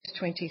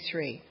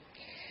23.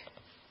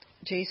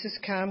 Jesus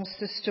calms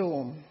the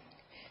storm.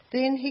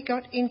 Then he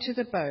got into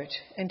the boat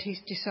and his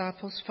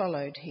disciples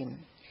followed him.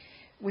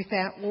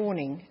 Without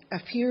warning, a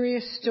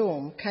furious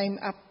storm came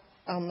up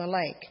on the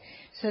lake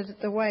so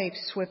that the waves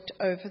swept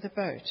over the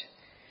boat.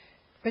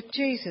 But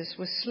Jesus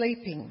was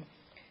sleeping.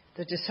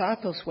 The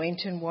disciples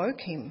went and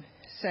woke him,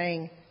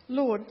 saying,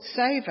 "Lord,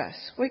 save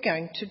us, we're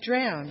going to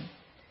drown."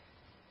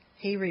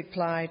 He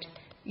replied,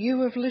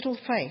 "You of little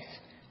faith,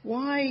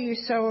 why are you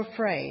so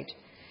afraid?"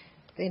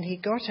 Then he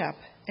got up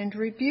and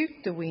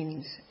rebuked the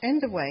winds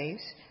and the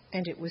waves,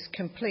 and it was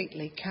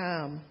completely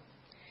calm.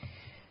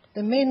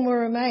 The men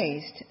were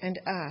amazed and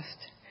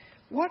asked,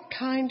 "What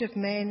kind of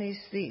man is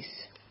this?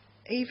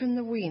 Even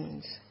the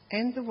winds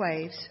and the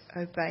waves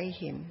obey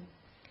him."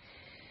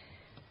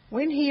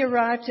 When he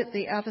arrived at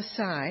the other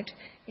side,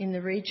 in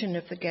the region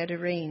of the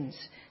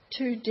Gadarenes,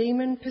 2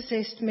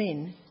 demon-possessed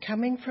men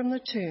coming from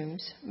the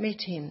tombs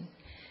met him.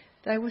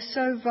 They were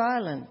so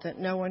violent that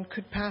no one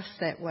could pass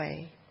that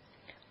way.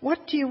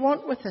 "What do you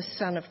want with us,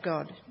 Son of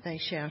God?" they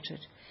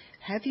shouted.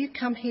 "Have you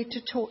come here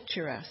to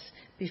torture us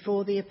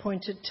before the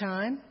appointed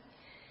time?"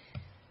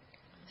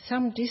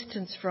 Some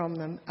distance from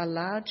them, a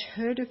large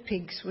herd of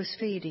pigs was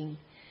feeding.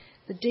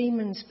 The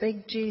demons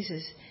begged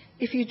Jesus,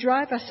 "If you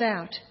drive us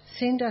out,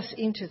 send us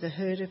into the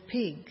herd of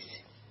pigs."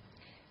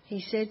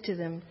 He said to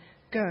them,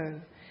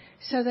 "Go."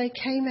 So they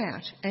came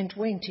out and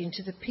went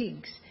into the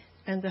pigs,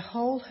 and the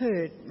whole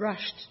herd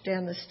rushed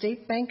down the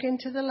steep bank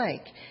into the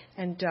lake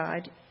and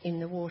died in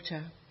the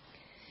water.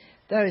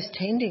 Those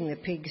tending the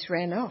pigs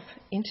ran off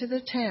into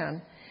the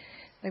town.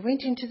 They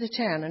went into the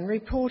town and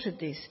reported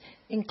this,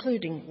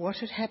 including what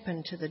had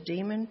happened to the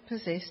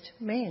demon-possessed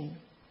men.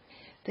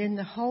 Then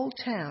the whole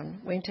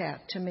town went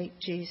out to meet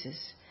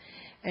Jesus,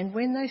 and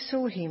when they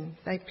saw him,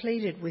 they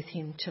pleaded with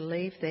him to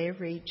leave their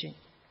region.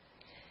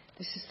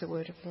 This is the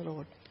word of the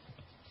Lord.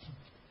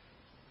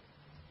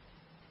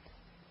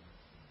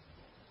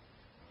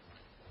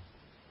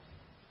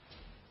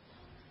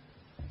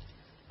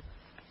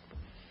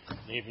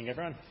 Good evening,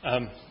 everyone.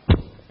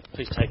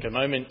 Please take a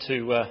moment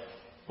to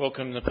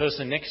welcome the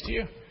person next to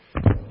you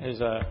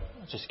as I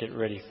just get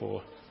ready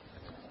for...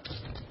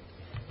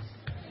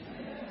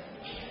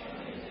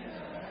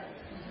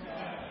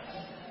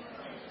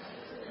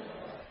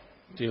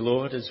 Dear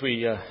Lord, as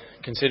we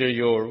consider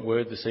your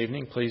word this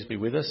evening, please be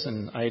with us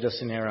and aid us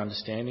in our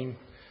understanding.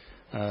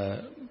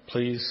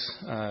 Please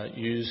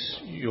use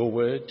your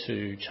word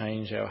to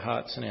change our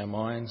hearts and our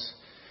minds.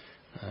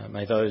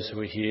 May those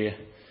who are here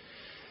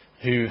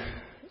who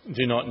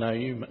do not know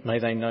you, may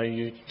they know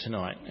you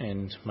tonight,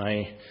 and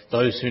may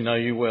those who know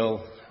you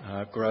well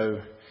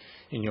grow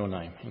in your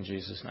name. In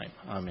Jesus' name,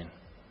 amen.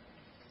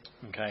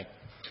 Okay,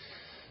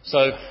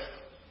 so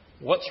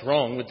what's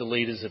wrong with the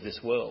leaders of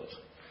this world?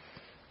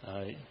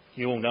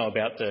 You all know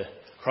about the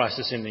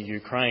crisis in the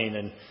Ukraine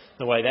and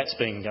the way that's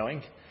been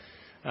going.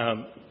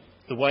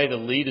 The way the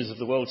leaders of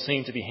the world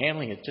seem to be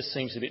handling it just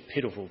seems a bit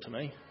pitiful to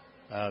me.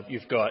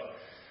 You've got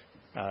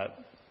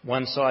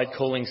one side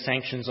calling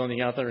sanctions on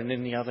the other, and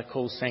then the other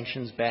calls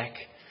sanctions back.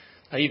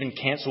 They even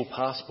cancel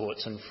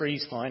passports and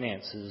freeze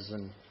finances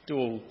and do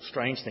all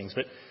strange things.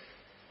 But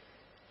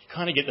you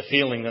kind of get the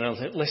feeling that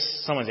unless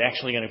someone's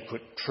actually going to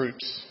put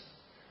troops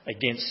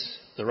against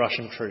the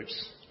Russian troops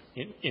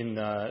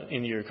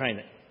in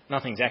Ukraine,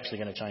 nothing's actually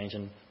going to change,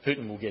 and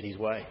Putin will get his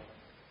way.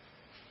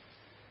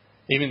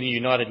 Even the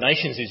United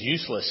Nations is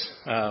useless.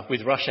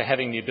 With Russia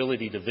having the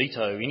ability to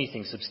veto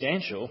anything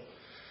substantial,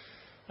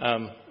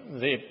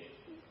 they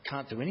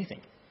can't do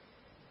anything.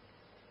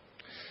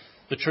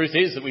 The truth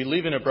is that we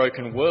live in a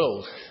broken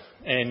world,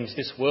 and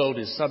this world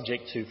is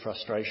subject to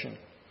frustration.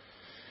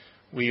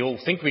 We all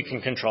think we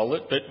can control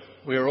it, but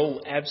we're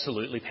all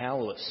absolutely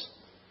powerless.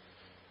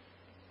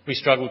 We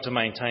struggle to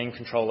maintain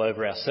control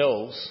over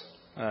ourselves,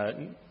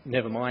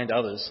 never mind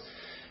others.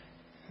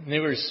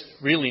 There is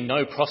really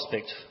no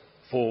prospect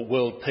for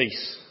world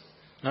peace,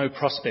 no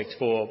prospect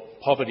for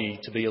poverty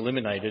to be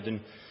eliminated,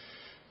 and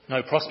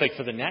no prospect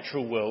for the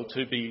natural world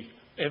to be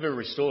ever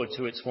restored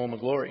to its former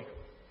glory.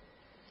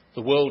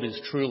 The world is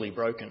truly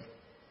broken.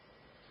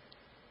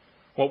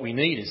 What we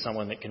need is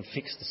someone that can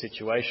fix the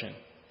situation.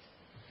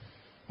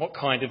 What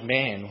kind of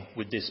man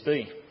would this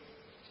be?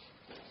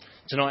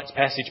 Tonight's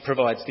passage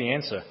provides the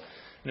answer,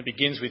 and it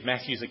begins with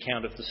Matthew's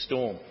account of the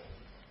storm.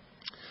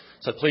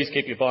 So please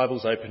keep your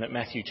Bibles open at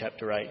Matthew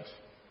chapter 8.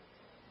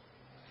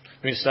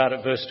 We're going to start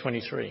at verse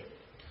 23.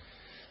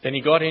 Then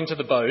he got into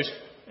the boat,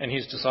 and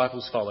his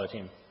disciples followed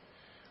him.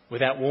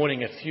 Without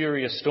warning, a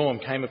furious storm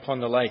came upon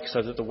the lake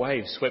so that the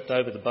waves swept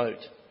over the boat.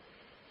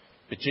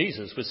 But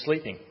Jesus was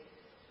sleeping.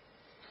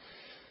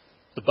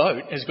 The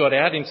boat has got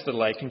out into the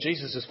lake and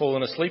Jesus has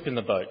fallen asleep in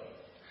the boat.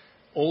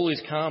 All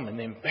is calm, and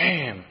then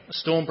bam, a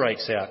storm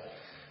breaks out.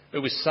 It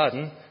was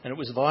sudden and it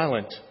was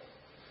violent.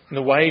 And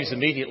the waves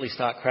immediately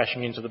start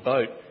crashing into the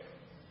boat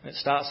and it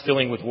starts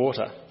filling with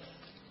water.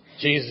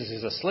 Jesus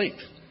is asleep,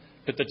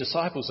 but the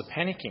disciples are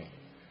panicking.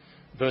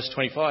 Verse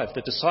 25,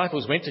 the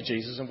disciples went to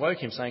Jesus and woke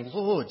him, saying,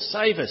 "Lord,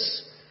 save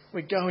us,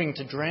 we're going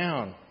to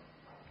drown."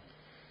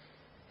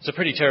 It's a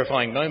pretty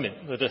terrifying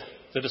moment.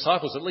 The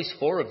disciples, at least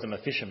 4 of them, are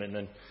fishermen,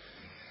 and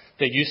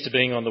they're used to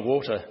being on the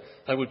water.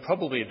 They would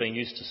probably have been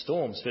used to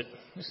storms, but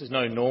this is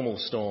no normal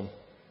storm.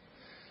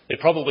 They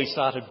probably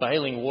started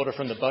bailing water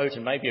from the boat,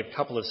 and maybe a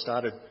couple have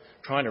started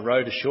trying to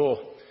row to shore.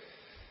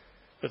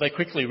 But they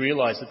quickly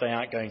realise that they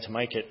aren't going to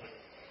make it.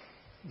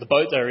 The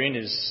boat they're in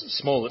is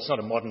small. It's not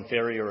a modern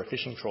ferry or a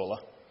fishing trawler.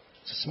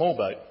 It's a small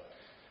boat,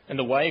 and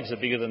the waves are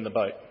bigger than the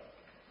boat,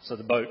 so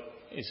the boat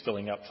is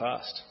filling up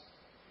fast.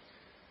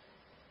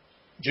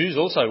 Jews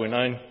also were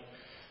known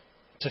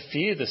to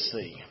fear the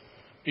sea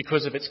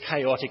because of its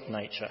chaotic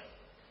nature.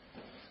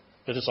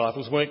 The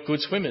disciples weren't good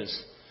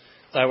swimmers.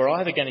 They were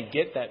either going to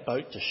get that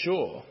boat to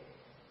shore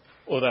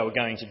or they were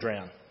going to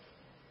drown.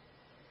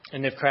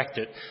 And they've cracked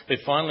it. They've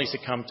finally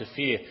succumbed to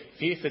fear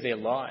for their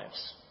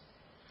lives.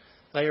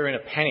 They are in a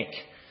panic.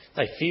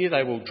 They fear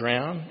they will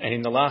drown, and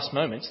in the last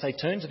moments they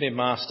turn to their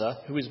master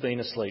who has been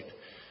asleep.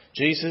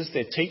 Jesus,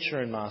 their teacher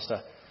and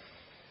master.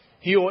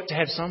 He ought to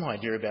have some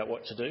idea about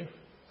what to do.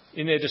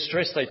 In their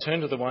distress, they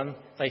turn to the one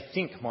they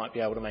think might be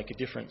able to make a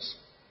difference.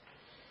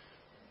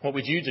 What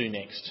would you do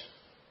next?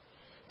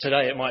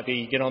 Today it might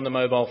be get on the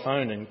mobile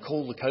phone and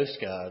call the Coast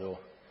Guard, or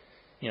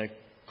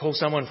call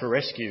someone for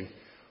rescue.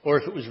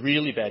 Or if it was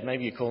really bad,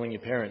 maybe you're calling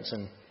your parents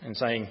and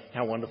saying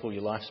how wonderful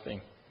your life's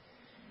been.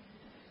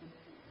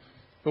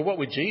 But what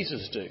would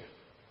Jesus do?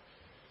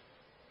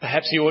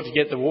 Perhaps he ought to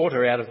get the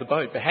water out of the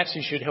boat. Perhaps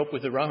he should help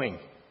with the rowing.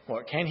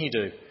 What can he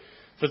do?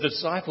 For the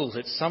disciples,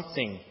 it's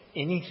something,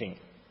 anything.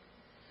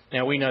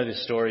 Now, we know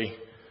this story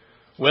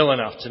well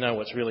enough to know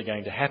what's really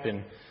going to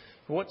happen.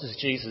 But what does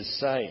Jesus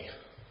say?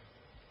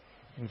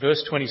 In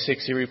verse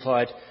 26, he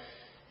replied,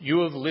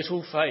 "You of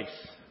little faith,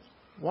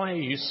 why are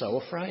you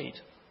so afraid?"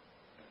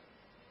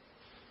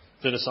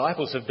 The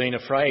disciples have been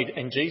afraid,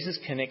 and Jesus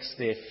connects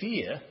their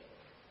fear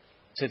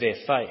to their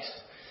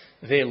faith,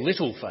 their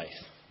little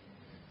faith.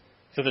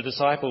 For the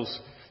disciples,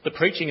 the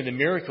preaching and the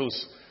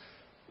miracles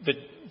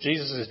that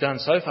Jesus has done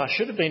so far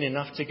should have been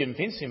enough to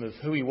convince him of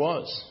who he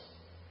was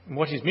and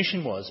what his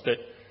mission was, but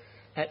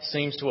that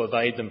seems to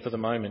evade them for the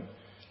moment.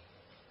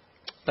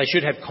 They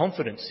should have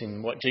confidence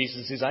in what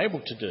Jesus is able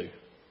to do,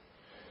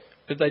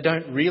 but they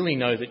don't really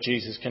know that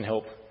Jesus can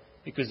help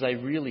because they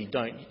really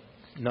don't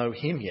know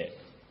him yet.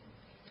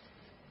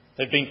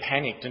 They've been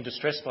panicked and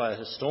distressed by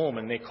a storm,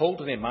 and their call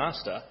to their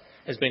master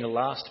has been a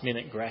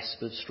last-minute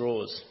grasp of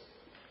straws.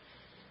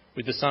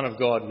 With the Son of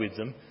God with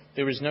them,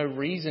 there is no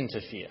reason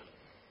to fear.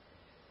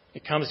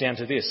 It comes down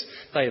to this: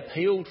 they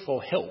appealed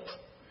for help,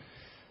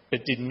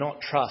 but did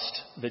not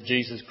trust that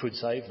Jesus could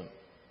save them.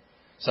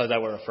 So they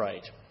were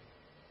afraid.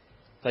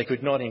 They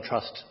could not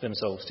entrust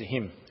themselves to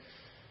him.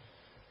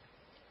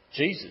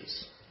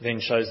 Jesus then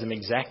shows them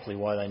exactly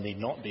why they need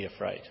not be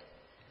afraid.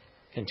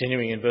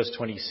 Continuing in verse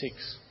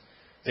 26,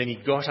 "Then he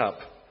got up,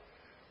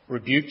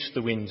 rebuked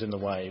the winds and the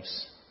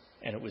waves,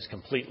 and it was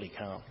completely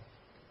calm."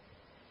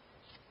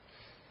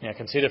 Now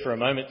consider for a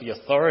moment the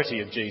authority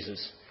of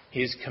Jesus.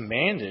 He has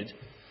commanded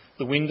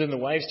the wind and the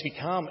waves to be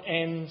calm,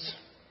 and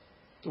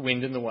the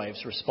wind and the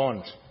waves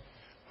respond.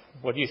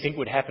 What do you think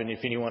would happen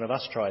if any one of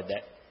us tried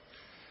that?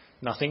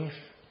 Nothing.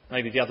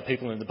 Maybe the other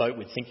people in the boat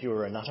would think you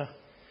were a nutter.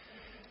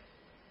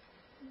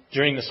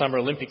 During the Summer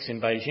Olympics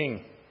in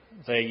Beijing,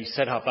 they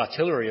set up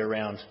artillery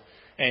around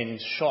and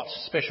shot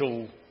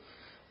special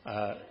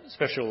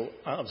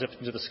objects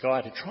into the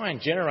sky to try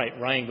and generate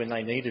rain when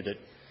they needed it.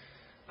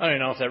 I don't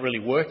know if that really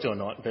worked or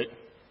not, but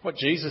what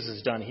Jesus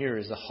has done here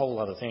is a whole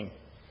other thing.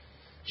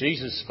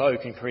 Jesus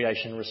spoke and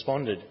creation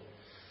responded.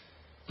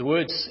 The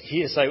words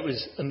here say it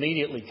was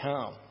immediately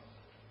calm.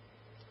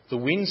 The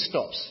wind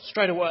stops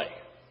straight away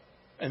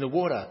and the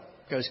water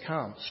goes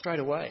calm straight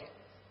away.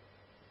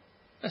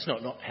 That's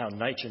not how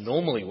nature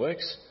normally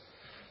works.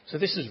 So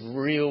this is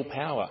real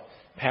power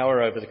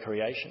over the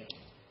creation.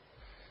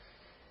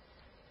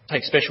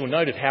 Take special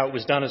note of how it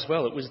was done as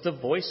well. It was the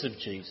voice of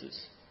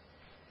Jesus.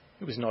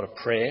 It was not a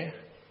prayer.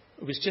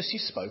 It was just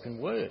his spoken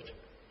word.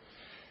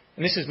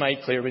 And this is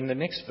made clear in the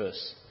next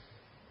verse.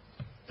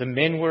 The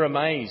men were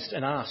amazed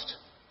and asked,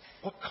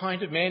 "What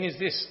kind of man is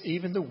this?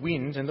 Even the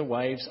wind and the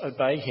waves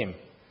obey him."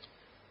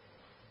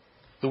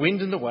 The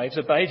wind and the waves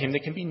obeyed him. There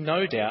can be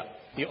no doubt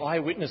the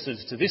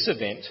eyewitnesses to this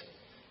event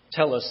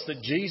tell us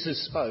that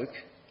Jesus spoke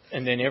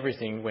and then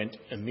everything went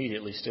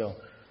immediately still.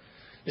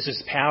 This is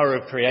the power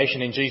of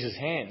creation in Jesus'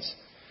 hands.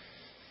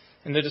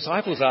 And the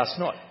disciples asked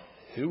not,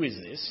 "Who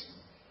is this?"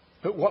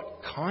 but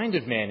 "What kind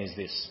of man is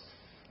this?"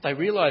 They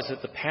realise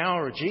that the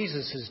power of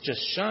Jesus has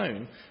just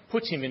shown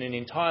puts him in an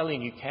entirely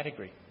new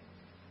category.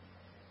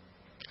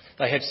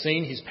 They have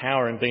seen his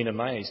power and been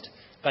amazed.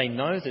 They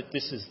know that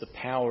this is the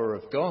power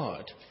of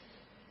God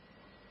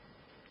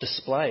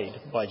displayed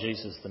by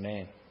Jesus the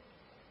man.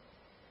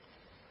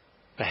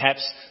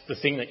 Perhaps the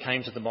thing that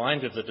came to the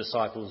mind of the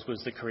disciples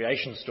was the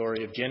creation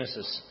story of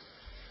Genesis.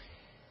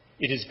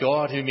 It is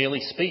God who merely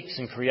speaks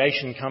and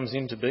creation comes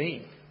into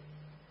being.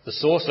 The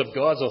source of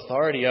God's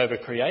authority over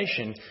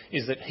creation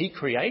is that he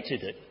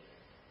created it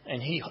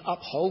and he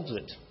upholds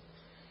it.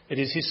 It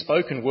is his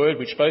spoken word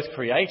which both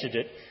created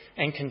it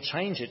and can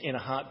change it in a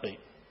heartbeat.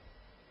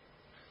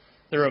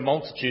 There are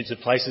multitudes of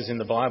places in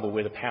the Bible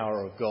where the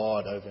power of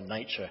God over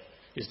nature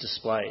is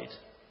displayed,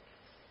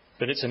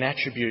 but it's an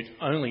attribute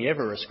only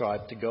ever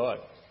ascribed to God.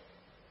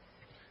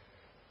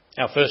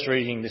 Our first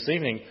reading this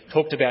evening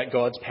talked about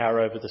God's power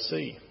over the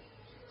sea.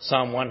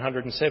 Psalm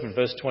 107,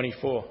 verse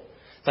 24.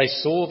 They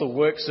saw the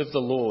works of the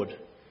Lord,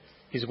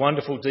 his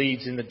wonderful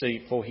deeds in the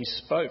deep, for he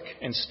spoke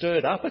and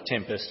stirred up a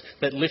tempest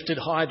that lifted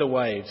high the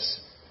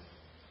waves.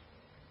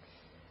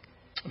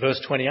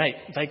 Verse 28,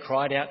 they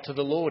cried out to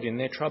the Lord in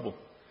their trouble,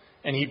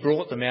 and he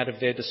brought them out of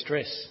their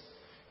distress.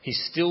 He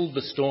stilled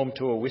the storm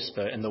to a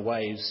whisper, and the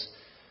waves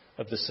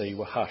of the sea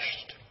were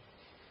hushed.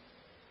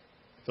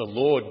 The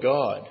Lord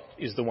God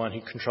is the one who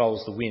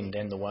controls the wind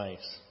and the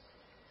waves.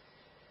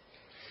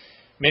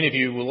 Many of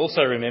you will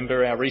also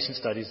remember our recent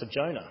studies of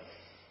Jonah.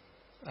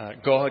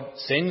 God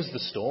sends the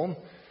storm,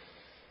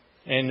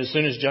 and as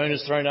soon as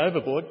Jonah's thrown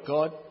overboard,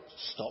 God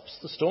stops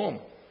the storm.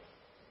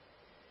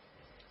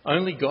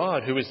 Only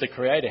God, who is the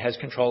Creator, has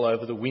control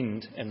over the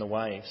wind and the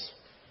waves.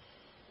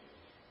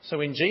 So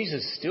when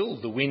Jesus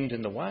stilled the wind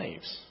and the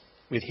waves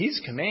with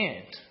his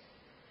command,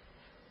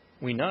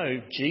 we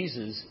know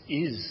Jesus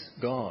is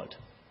God.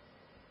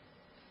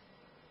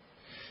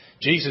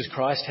 Jesus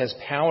Christ has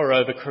power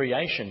over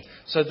creation,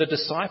 so the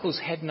disciples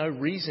had no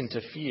reason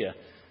to fear,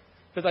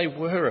 but they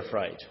were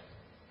afraid.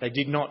 They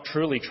did not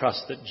truly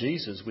trust that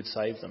Jesus would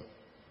save them.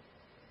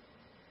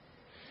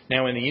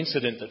 Now, in the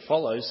incident that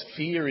follows,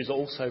 fear is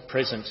also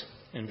present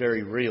and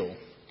very real.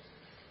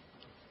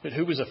 But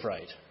who was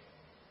afraid?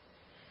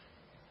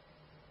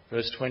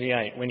 Verse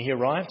 28, when he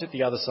arrived at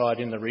the other side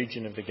in the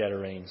region of the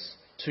Gadarenes,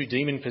 2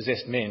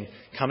 demon-possessed men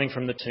coming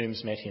from the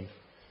tombs met him.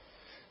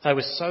 They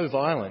were so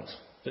violent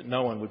that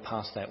no one would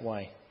pass that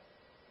way.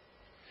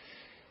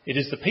 It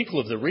is the people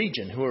of the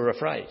region who are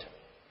afraid.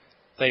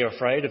 They are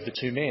afraid of the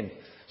 2 men,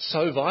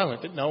 so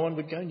violent that no one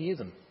would go near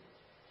them.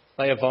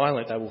 They are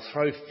violent. They will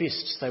throw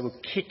fists. They will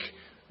kick,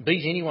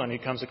 beat anyone who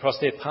comes across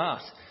their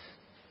path.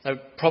 They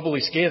would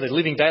probably scare the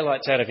living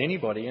daylights out of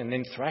anybody and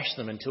then thrash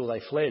them until they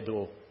fled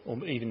or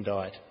even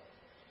died.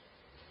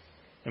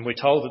 And we're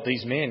told that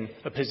these men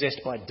are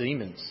possessed by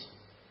demons.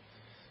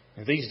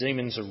 And these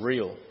demons are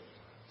real.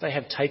 They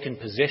have taken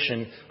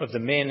possession of the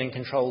men and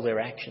control their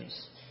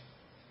actions.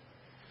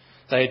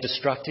 They are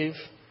destructive,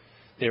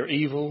 they're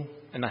evil,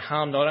 and they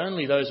harm not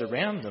only those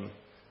around them,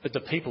 but the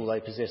people they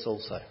possess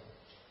also.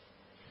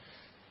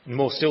 And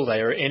more still,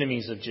 they are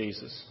enemies of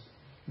Jesus.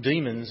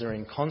 Demons are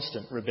in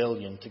constant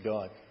rebellion to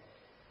God.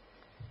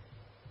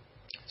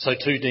 So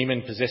 2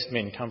 demon-possessed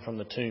men come from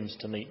the tombs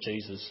to meet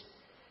Jesus.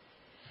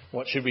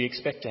 What should we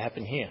expect to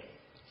happen here?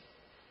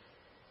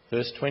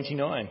 Verse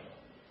 29,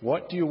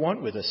 what do you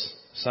want with us,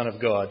 Son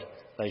of God?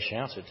 They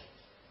shouted.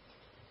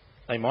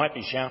 They might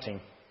be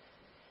shouting,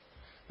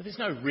 but there's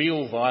no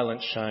real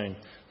violence shown.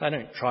 They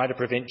don't try to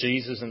prevent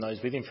Jesus and those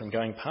with him from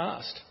going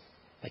past.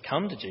 They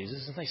come to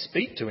Jesus and they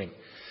speak to him.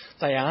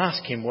 They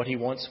ask him what he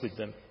wants with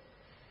them.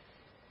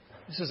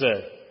 This is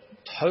a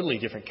totally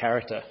different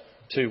character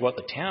to what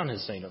the town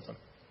has seen of them.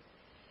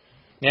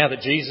 Now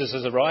that Jesus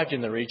has arrived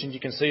in the region, you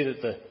can see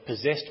that the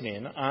possessed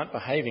men aren't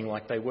behaving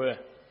like they were.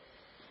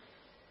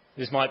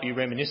 This might be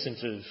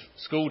reminiscent of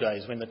school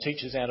days when the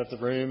teacher's out of the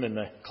room and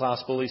the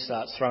class bully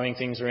starts throwing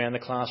things around the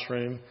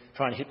classroom,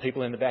 trying to hit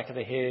people in the back of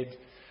the head,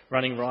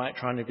 running riot,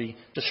 trying to be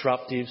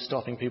disruptive,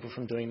 stopping people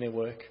from doing their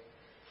work.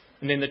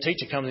 And then the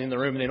teacher comes in the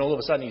room and then all of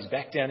a sudden he's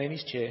back down in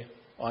his chair,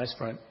 eyes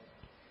front.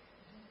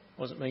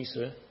 Wasn't me,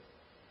 sir.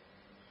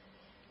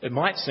 It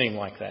might seem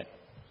like that.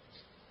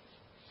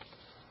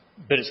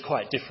 But it's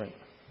quite different.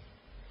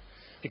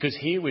 Because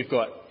here we've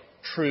got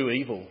true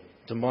evil,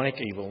 demonic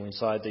evil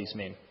inside these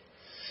men.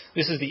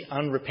 This is the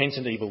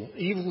unrepentant evil,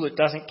 evil that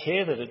doesn't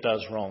care that it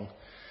does wrong.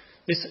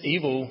 This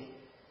evil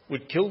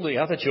would kill the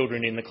other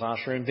children in the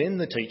classroom, then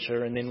the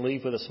teacher, and then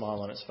leave with a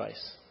smile on its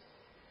face.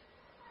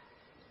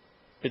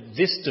 But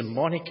this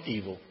demonic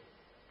evil,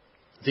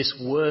 this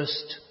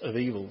worst of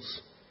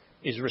evils,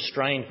 is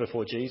restrained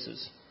before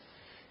Jesus.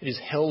 It is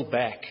held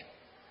back.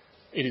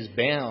 It is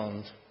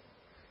bound.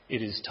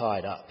 It is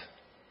tied up.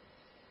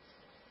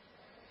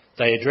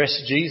 They address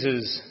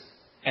Jesus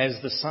as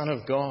the Son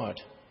of God.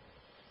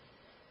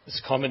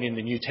 It's common in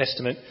the New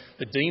Testament.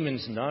 The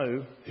demons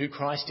know who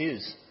Christ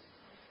is.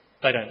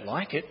 They don't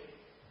like it,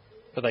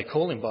 but they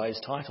call him by his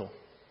title.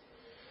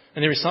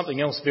 And there is something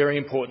else very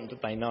important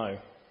that they know,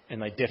 and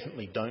they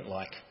definitely don't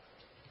like.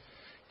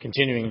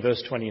 Continuing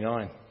verse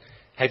 29.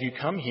 Have you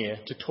come here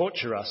to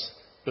torture us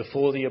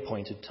before the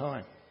appointed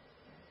time?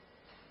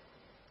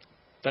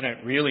 They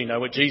don't really know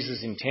what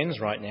Jesus intends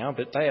right now,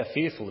 but they are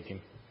fearful of him.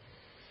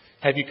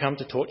 Have you come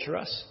to torture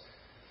us?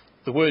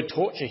 The word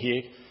torture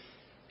here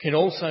can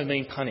also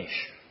mean punish.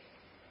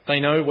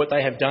 They know what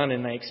they have done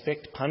and they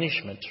expect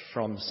punishment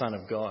from the Son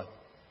of God.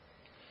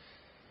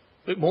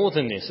 But more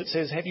than this, it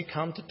says, have you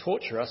come to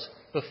torture us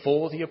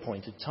before the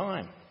appointed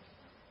time?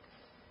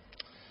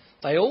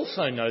 They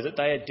also know that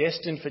they are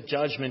destined for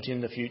judgment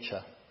in the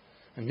future.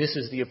 And this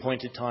is the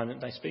appointed time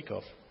that they speak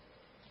of.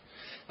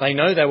 They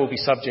know they will be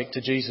subject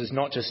to Jesus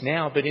not just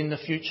now, but in the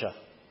future.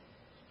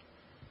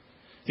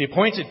 The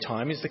appointed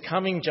time is the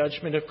coming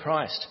judgment of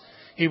Christ.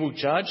 He will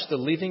judge the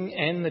living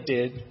and the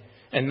dead,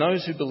 and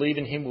those who believe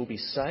in him will be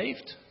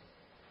saved.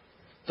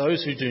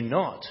 Those who do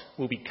not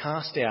will be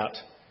cast out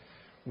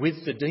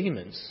with the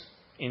demons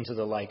into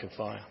the lake of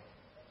fire.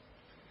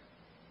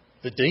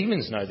 The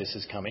demons know this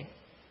is coming.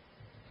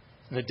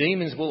 The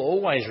demons will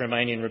always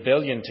remain in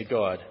rebellion to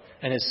God,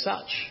 and as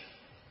such,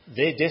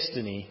 their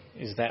destiny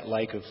is that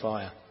lake of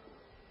fire.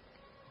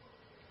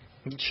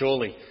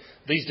 Surely,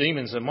 these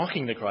demons are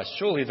mocking the Christ.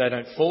 Surely they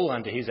don't fall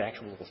under his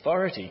actual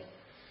authority.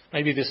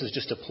 Maybe this is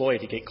just a ploy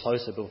to get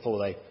closer before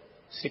they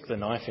stick the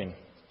knife in.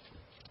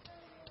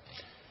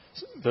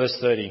 Verse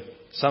 30.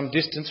 Some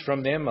distance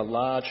from them, a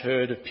large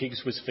herd of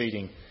pigs was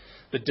feeding.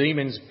 The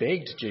demons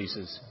begged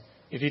Jesus,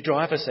 "If you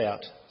drive us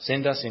out,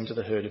 send us into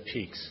the herd of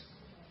pigs."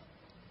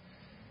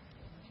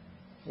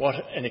 What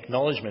an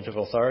acknowledgement of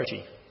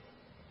authority.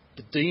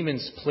 The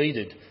demons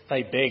pleaded,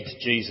 they begged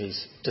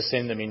Jesus to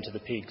send them into the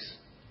pigs.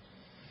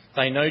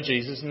 They know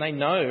Jesus and they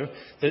know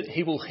that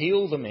he will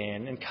heal the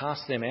man and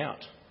cast them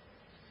out.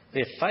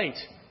 Their fate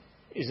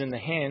is in the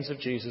hands of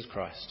Jesus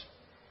Christ.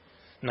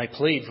 And they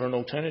plead for an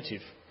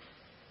alternative.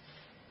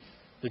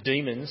 The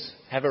demons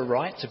have a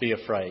right to be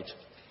afraid.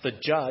 The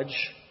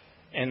judge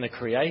and the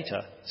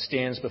creator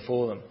stands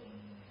before them.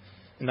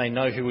 And they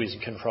know who is in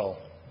control.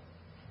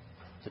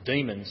 The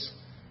demons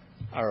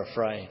are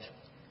afraid.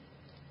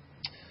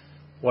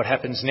 What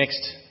happens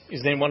next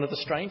is then one of the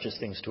strangest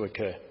things to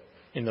occur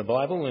in the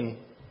Bible and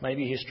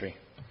maybe history.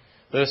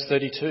 Verse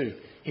 32,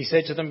 he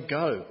said to them,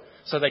 "Go."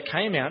 So they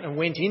came out and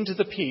went into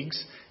the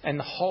pigs, and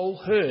the whole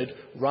herd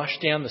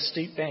rushed down the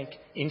steep bank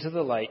into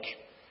the lake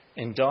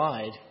and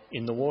died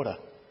in the water.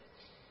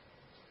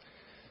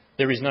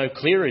 There is no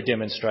clearer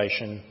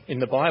demonstration in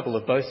the Bible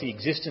of both the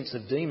existence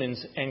of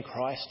demons and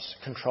Christ's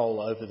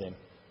control over them.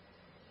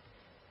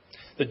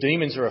 The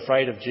demons are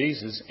afraid of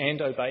Jesus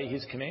and obey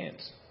his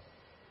commands.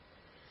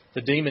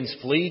 The demons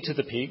flee to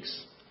the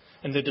pigs,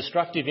 and the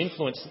destructive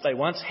influence that they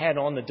once had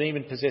on the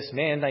demon-possessed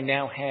man, they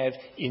now have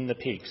in the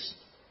pigs.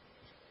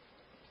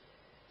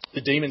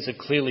 The demons have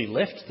clearly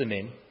left the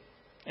men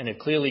and have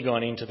clearly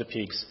gone into the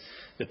pigs.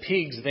 The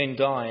pigs then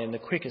die in the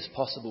quickest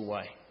possible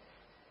way.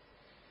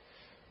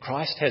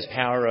 Christ has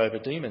power over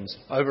demons,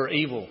 over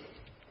evil,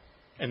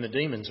 and the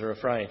demons are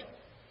afraid.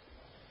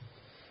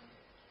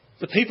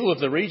 The people of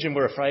the region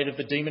were afraid of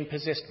the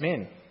demon-possessed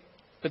men,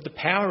 but the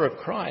power of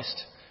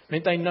Christ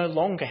meant they no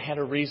longer had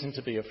a reason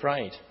to be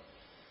afraid.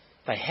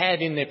 They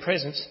had in their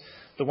presence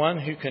the one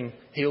who can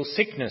heal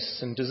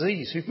sickness and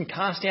disease, who can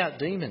cast out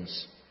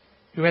demons,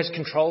 who has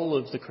control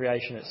of the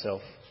creation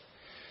itself.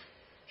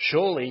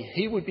 Surely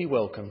he would be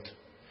welcomed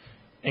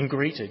and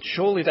greeted.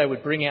 Surely they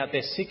would bring out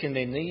their sick and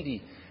their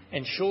needy,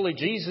 and surely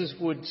Jesus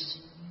would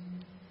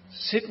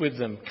sit with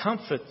them,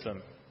 comfort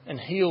them, and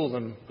heal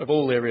them of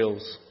all their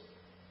ills.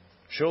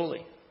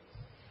 Surely.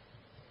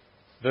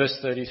 Verse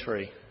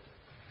 33.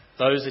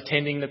 Those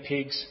attending the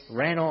pigs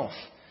ran off,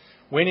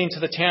 went into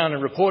the town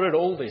and reported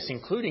all this,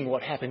 including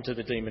what happened to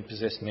the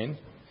demon-possessed men.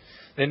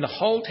 Then the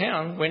whole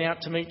town went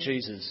out to meet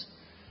Jesus,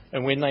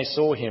 and when they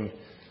saw him,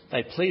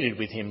 they pleaded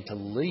with him to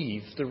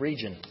leave the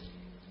region.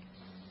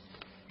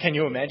 Can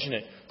you imagine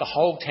it? The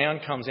whole town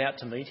comes out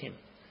to meet him.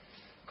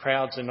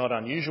 Crowds are not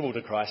unusual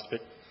to Christ,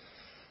 but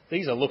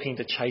these are looking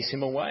to chase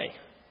him away.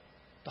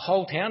 The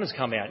whole town has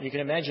come out. You can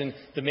imagine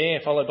the mayor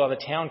followed by the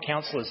town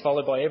councillors,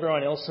 followed by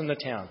everyone else in the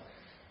town.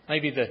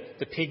 Maybe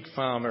the pig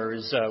farmer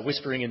is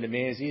whispering in the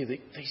mayor's ear,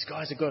 "These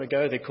guys have got to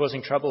go, they're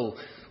causing trouble,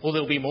 or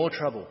there'll be more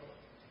trouble."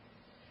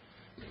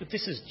 But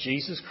this is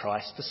Jesus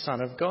Christ, the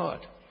Son of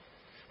God,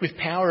 with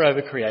power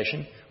over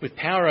creation, with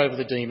power over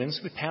the demons,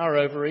 with power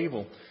over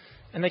evil.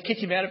 And they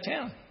kick him out of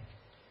town.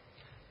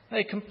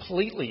 They're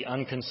completely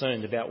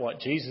unconcerned about what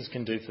Jesus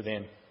can do for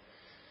them.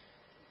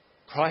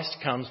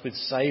 Christ comes with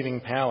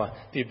saving power,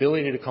 the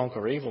ability to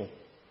conquer evil,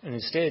 and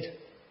instead,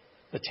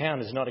 the town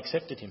has not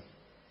accepted him.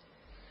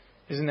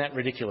 Isn't that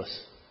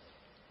ridiculous?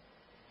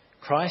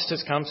 Christ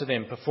has come to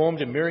them,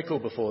 performed a miracle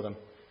before them.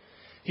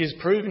 He has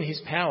proven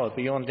his power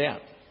beyond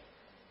doubt,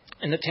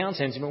 and the town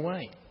sends him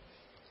away.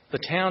 The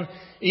town,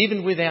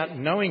 even without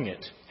knowing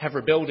it, have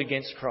rebelled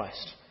against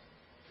Christ.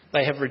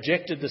 They have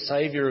rejected the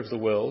Saviour of the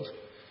world.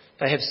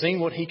 They have seen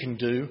what he can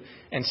do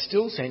and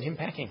still send him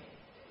packing.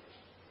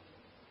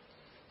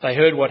 They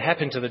heard what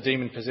happened to the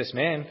demon-possessed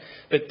man,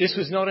 but this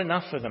was not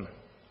enough for them.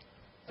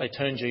 They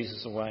turned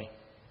Jesus away.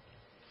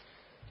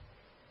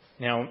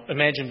 Now,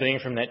 imagine being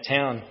from that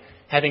town,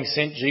 having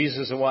sent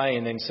Jesus away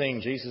and then seeing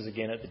Jesus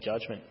again at the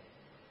judgment.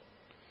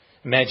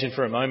 Imagine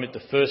for a moment the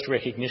first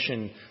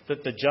recognition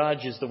that the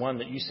judge is the one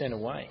that you sent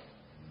away.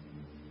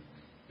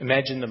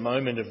 Imagine the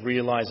moment of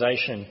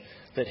realisation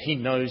that he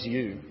knows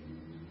you,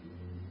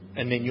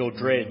 and then your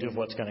dread of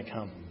what's going to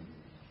come.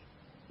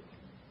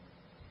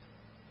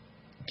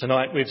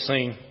 Tonight we've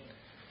seen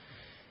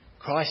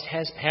Christ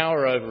has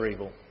power over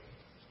evil.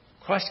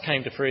 Christ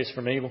came to free us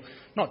from evil,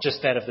 not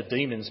just that of the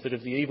demons, but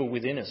of the evil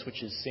within us,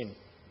 which is sin.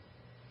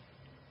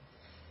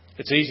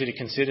 It's easy to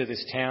consider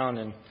this town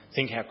and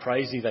think how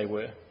crazy they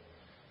were.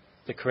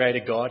 The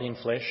Creator God in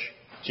flesh,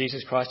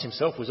 Jesus Christ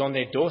himself was on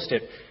their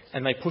doorstep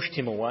and they pushed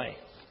him away.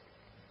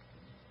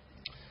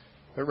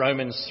 But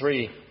Romans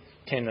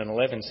 3:10 and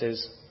 11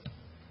 says,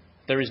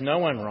 "There is no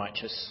one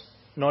righteous,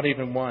 not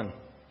even one.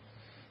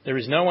 There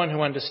is no one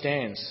who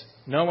understands,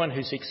 no one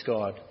who seeks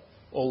God.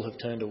 All have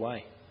turned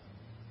away."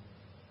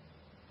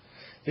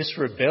 This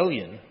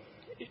rebellion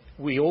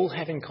we all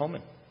have in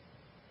common.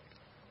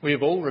 We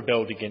have all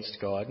rebelled against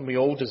God, and we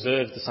all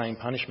deserve the same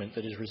punishment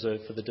that is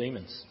reserved for the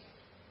demons.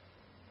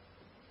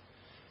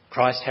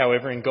 Christ,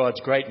 however, in God's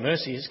great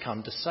mercy, has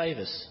come to save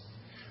us.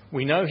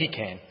 We know he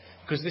can,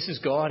 because this is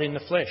God in the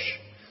flesh,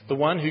 the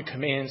one who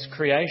commands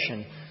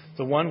creation,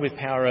 the one with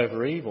power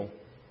over evil.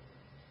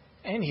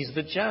 And he's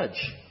the judge.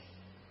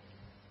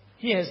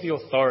 He has the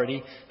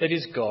authority that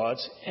is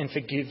God's and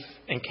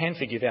can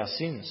forgive our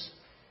sins.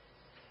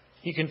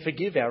 He can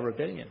forgive our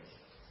rebellion.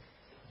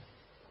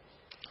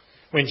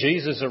 When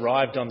Jesus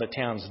arrived on the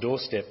town's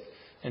doorstep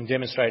and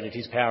demonstrated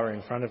his power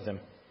in front of them,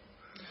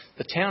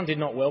 the town did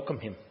not welcome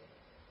him.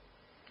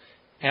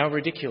 How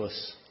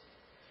ridiculous.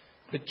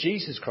 But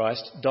Jesus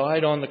Christ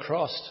died on the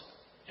cross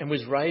and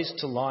was raised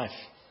to life.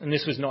 And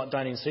this was not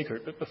done in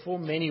secret, but before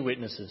many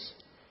witnesses.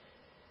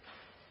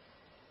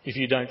 If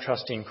you don't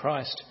trust in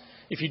Christ,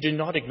 if you do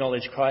not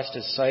acknowledge Christ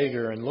as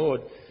Saviour and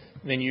Lord,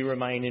 then you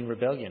remain in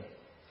rebellion,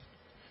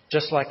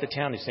 just like the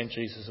town who sent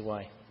Jesus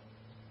away.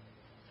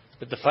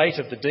 But the fate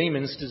of the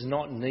demons does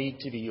not need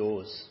to be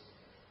yours.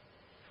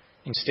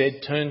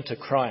 Instead, turn to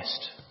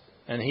Christ,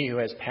 and he who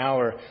has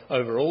power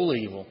over all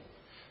evil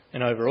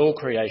and over all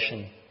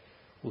creation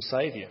will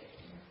save you.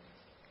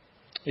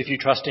 If you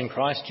trust in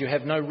Christ, you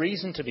have no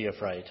reason to be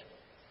afraid.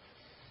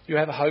 You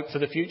have a hope for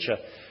the future.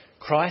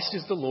 Christ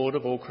is the Lord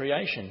of all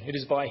creation. It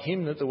is by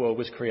him that the world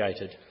was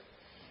created.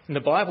 And the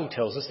Bible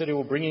tells us that he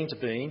will bring into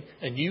being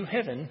a new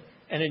heaven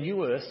and a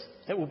new earth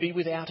that will be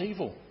without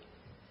evil.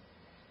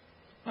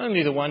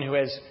 Only the one who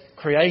has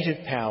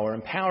creative power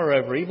and power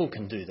over evil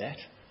can do that.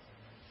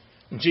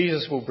 And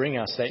Jesus will bring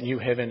us that new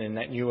heaven and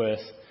that new earth,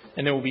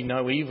 and there will be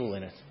no evil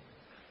in it.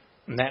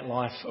 And that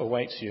life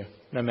awaits you,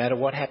 no matter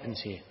what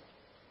happens here.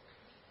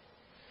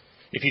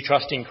 If you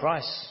trust in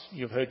Christ,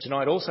 you've heard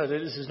tonight also that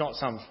this is not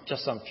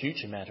just some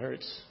future matter.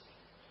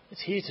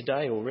 It's here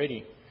today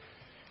already.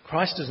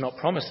 Christ does not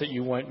promise that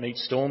you won't meet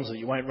storms, that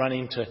you won't run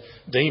into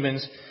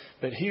demons,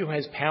 but he who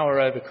has power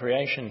over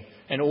creation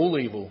and all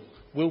evil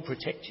will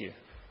protect you.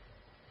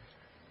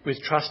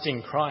 With trust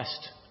in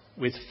Christ,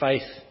 with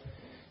faith,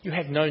 you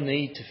have no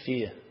need to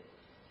fear.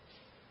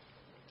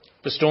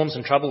 The storms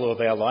and trouble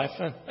of our life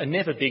are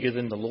never bigger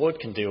than the Lord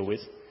can deal with.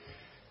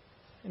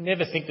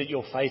 Never think that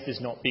your faith is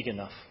not big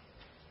enough.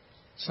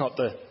 It's not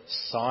the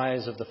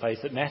size of the faith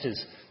that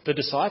matters. The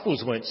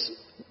disciples weren't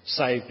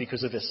saved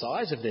because of the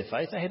size of their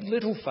faith. They had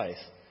little faith.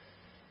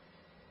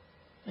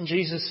 And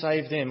Jesus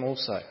saved them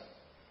also.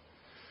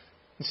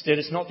 Instead,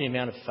 it's not the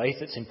amount of faith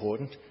that's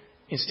important.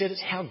 Instead,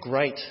 it's how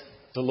great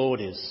the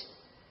Lord is.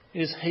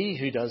 It is he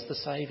who does the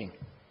saving.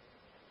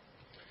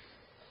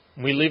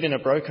 We live in a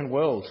broken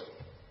world.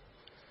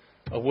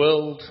 A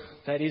world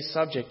that is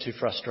subject to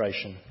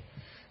frustration.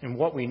 And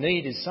what we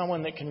need is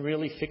someone that can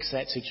really fix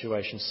that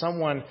situation.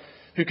 Someone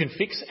who can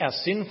fix our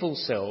sinful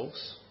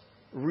selves,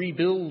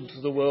 rebuild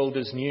the world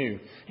as new,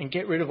 and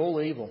get rid of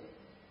all evil.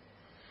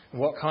 And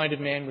what kind of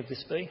man would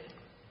this be?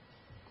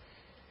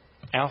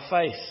 Our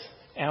faith,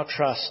 our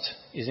trust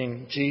is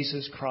in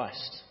Jesus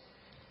Christ,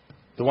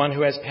 the one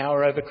who has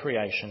power over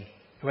creation,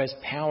 who has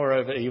power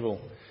over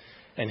evil.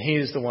 And he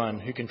is the one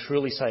who can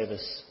truly save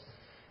us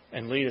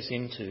and lead us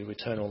into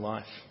eternal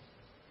life.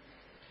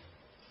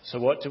 So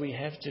what do we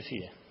have to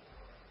fear?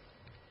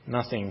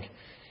 Nothing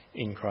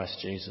in Christ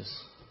Jesus.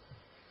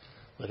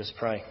 Let us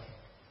pray.